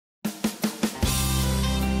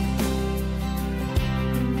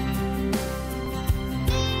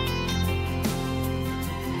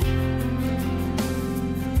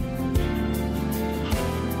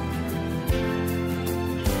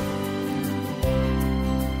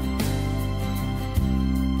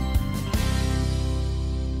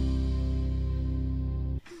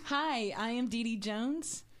Hi, I am Dee Dee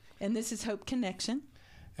Jones, and this is Hope Connection.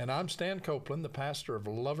 And I'm Stan Copeland, the pastor of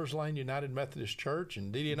Lovers Lane United Methodist Church,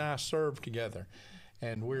 and Dee Dee and I serve together.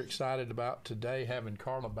 And we're excited about today having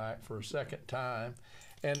Carla back for a second time.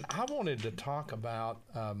 And I wanted to talk about,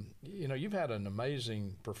 you've had an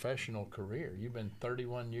amazing professional career. You've been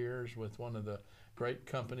 31 years with one of the great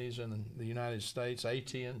companies in the United States,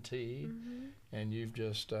 AT&T, and you've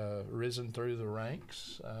just risen through the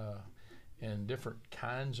ranks in different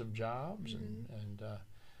kinds of jobs. And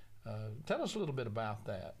tell us a little bit about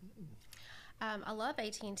that. I love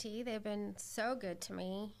AT&T. They've been so good to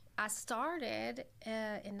me. I started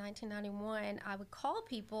in 1991. I would call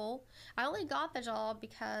people. I only got the job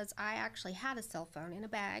because I actually had a cell phone in a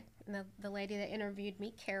bag. And the lady that interviewed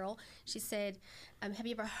me, Carol, she said, have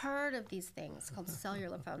you ever heard of these things called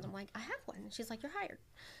cellular phones? I'm like, I have one. And she's like, you're hired.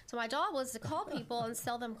 So my job was to call people and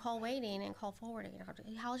sell them call waiting and call forwarding.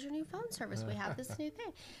 How's your new phone service? We have this new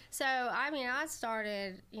thing. So, I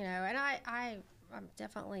started, and I'm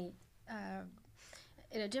definitely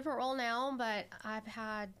in a different role now, but I've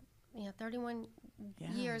had 31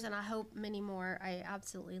 years, and I hope many more. I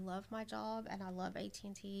absolutely love my job, and I love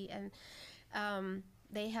AT&T, and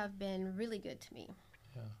they have been really good to me.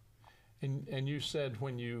 Yeah, and you said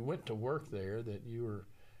when you went to work there that you were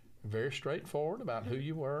very straightforward about who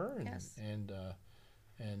you were, and yes.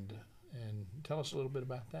 and tell us a little bit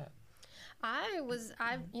about that.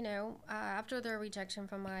 After the rejection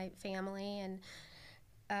from my family and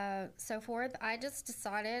so forth, I just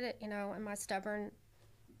decided, in my stubbornness,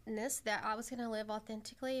 that I was going to live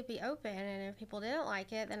authentically, be open, and if people didn't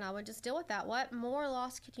like it, then I would just deal with that. What more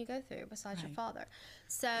loss could you go through besides your father?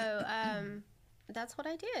 So that's what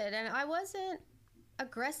I did, and I wasn't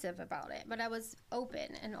aggressive about it, but I was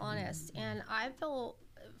open and honest. And I feel,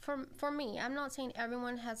 for me, I'm not saying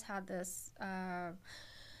everyone has had this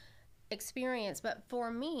experience, but for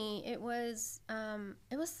me, it was a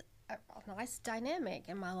nice dynamic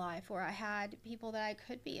in my life where I had people that I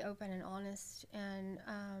could be open and honest, and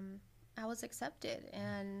I was accepted,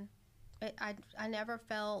 and I never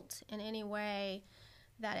felt in any way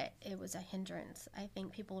that it was a hindrance. I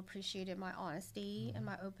think people appreciated my honesty and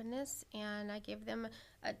my openness, and I gave them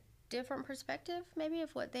a different perspective maybe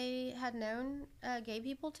of what they had known gay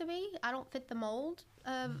people to be. I don't fit the mold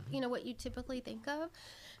of what you typically think of.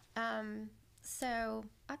 So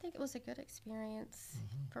I think it was a good experience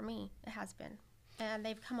for me. It has been. And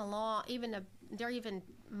they've come along, they're even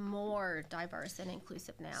more diverse and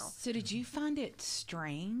inclusive now. So did you find it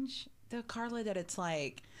strange, though, Carla, that it's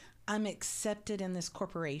like, I'm accepted in this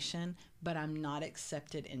corporation, but I'm not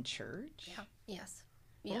accepted in church? Yeah. Yes.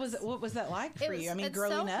 What was that like for you? It's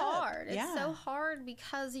growing so up. Hard. It's so hard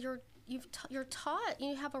because you're taught,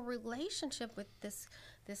 you have a relationship with this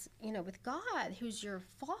with God, who's your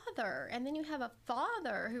father, and then you have a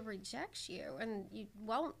father who rejects you and you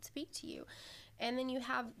won't speak to you, and then you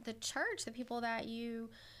have the church, the people that you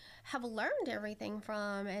have learned everything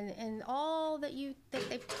from, and all that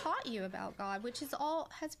they've taught you about God, which is all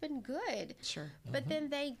has been good. Sure. But then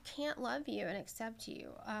they can't love you and accept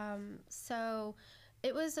you. So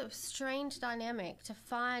it was a strange dynamic to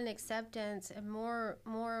find acceptance and more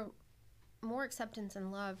acceptance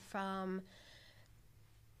and love from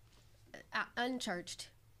unchurched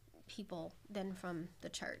people than from the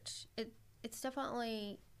church. It's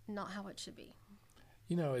definitely not how it should be.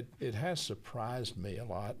 It has surprised me a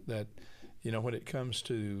lot that, when it comes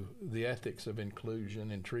to the ethics of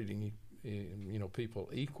inclusion and treating, people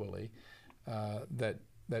equally, that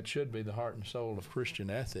should be the heart and soul of Christian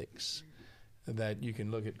ethics, that you can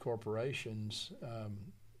look at corporations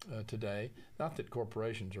today. Not that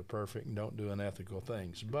corporations are perfect and don't do unethical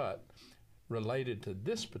things, but related to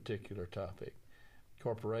this particular topic,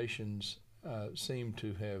 corporations seem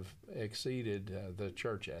to have exceeded the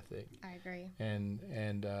church ethic. I agree.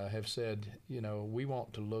 And have said, we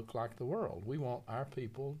want to look like the world. We want our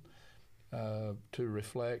people to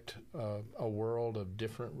reflect a world of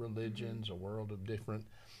different religions, a world of different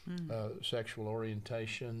sexual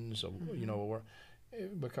orientations,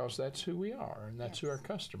 because that's who we are, and that's who our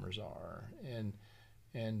customers are, and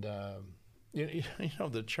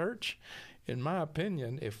the church, in my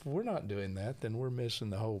opinion, if we're not doing that, then we're missing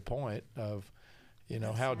the whole point of,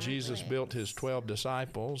 how Jesus built his 12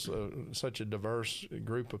 disciples, such a diverse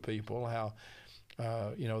group of people, how,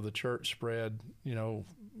 the church spread,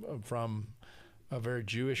 from a very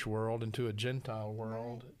Jewish world into a Gentile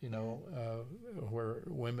world, where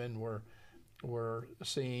women were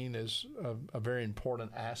seen as a very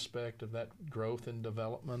important aspect of that growth and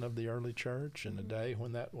development of the early church in a day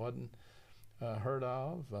when that wasn't heard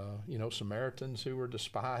of. Samaritans who were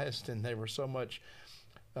despised, and they were so much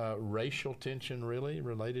racial tension really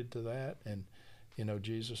related to that, and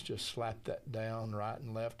Jesus just slapped that down right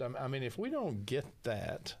and left. I mean, if we don't get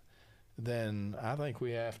that, then I think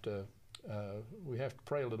we have to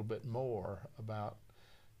pray a little bit more about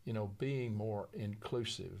being more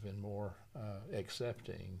inclusive and more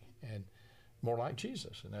accepting and more like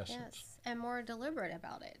Jesus in essence. Yes, and more deliberate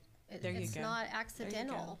about it. It's not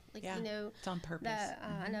accidental. Like it's on purpose.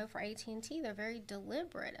 I know for AT&T, they're very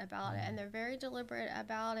deliberate about it, and they're very deliberate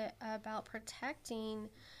about it about protecting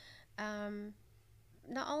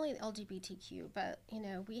not only the LGBTQ, but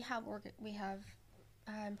we have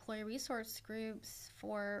employee resource groups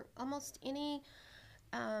for almost any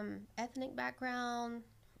ethnic background,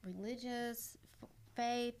 religious,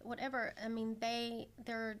 faith, whatever. I mean,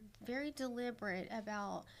 they're very deliberate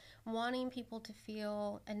about wanting people to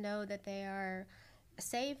feel and know that they are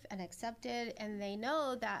safe and accepted, and they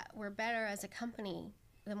know that we're better as a company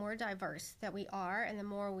the more diverse that we are, and the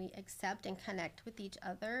more we accept and connect with each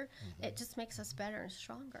other. It just makes us better and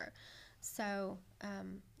stronger. So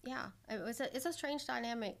it's a strange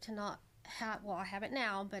dynamic to not have, well, I have it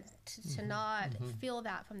now, but to not feel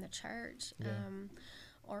that from the church,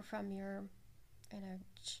 or from your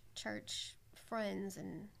church friends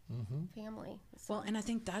and family. So. Well, and I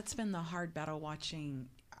think that's been the hard battle, watching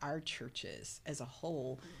our churches as a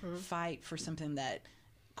whole fight for something that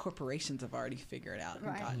corporations have already figured out and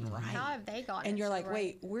gotten right. How have they gotten And you're so like, right?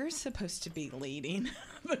 wait, we're supposed to be leading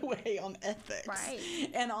the way on ethics,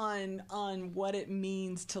 and on what it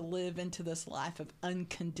means to live into this life of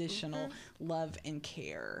unconditional love and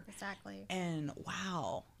care. Exactly. And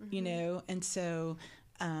wow, and so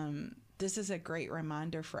this is a great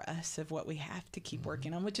reminder for us of what we have to keep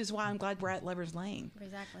working on, which is why I'm glad we're at Lovers Lane.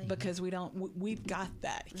 Exactly. Because we've got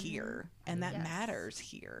that here, and that matters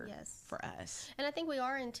here for us. And I think we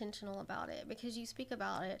are intentional about it, because you speak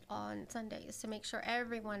about it on Sundays to make sure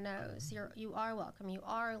everyone knows you are welcome, you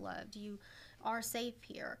are loved, you are safe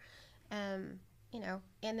here. And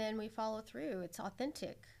then we follow through. It's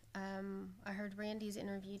authentic. I heard Randy's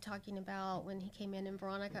interview talking about when he came in and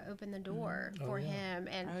Veronica opened the door for him.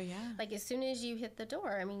 And like, as soon as you hit the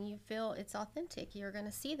door, I mean, you feel it's authentic. You're going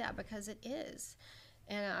to see that, because it is.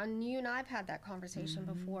 And you and I've had that conversation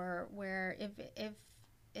before, where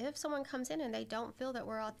if someone comes in and they don't feel that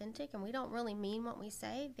we're authentic and we don't really mean what we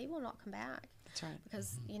say, they will not come back. That's right.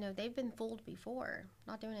 Because, they've been fooled before.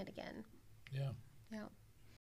 Not doing it again. Yeah. Yeah.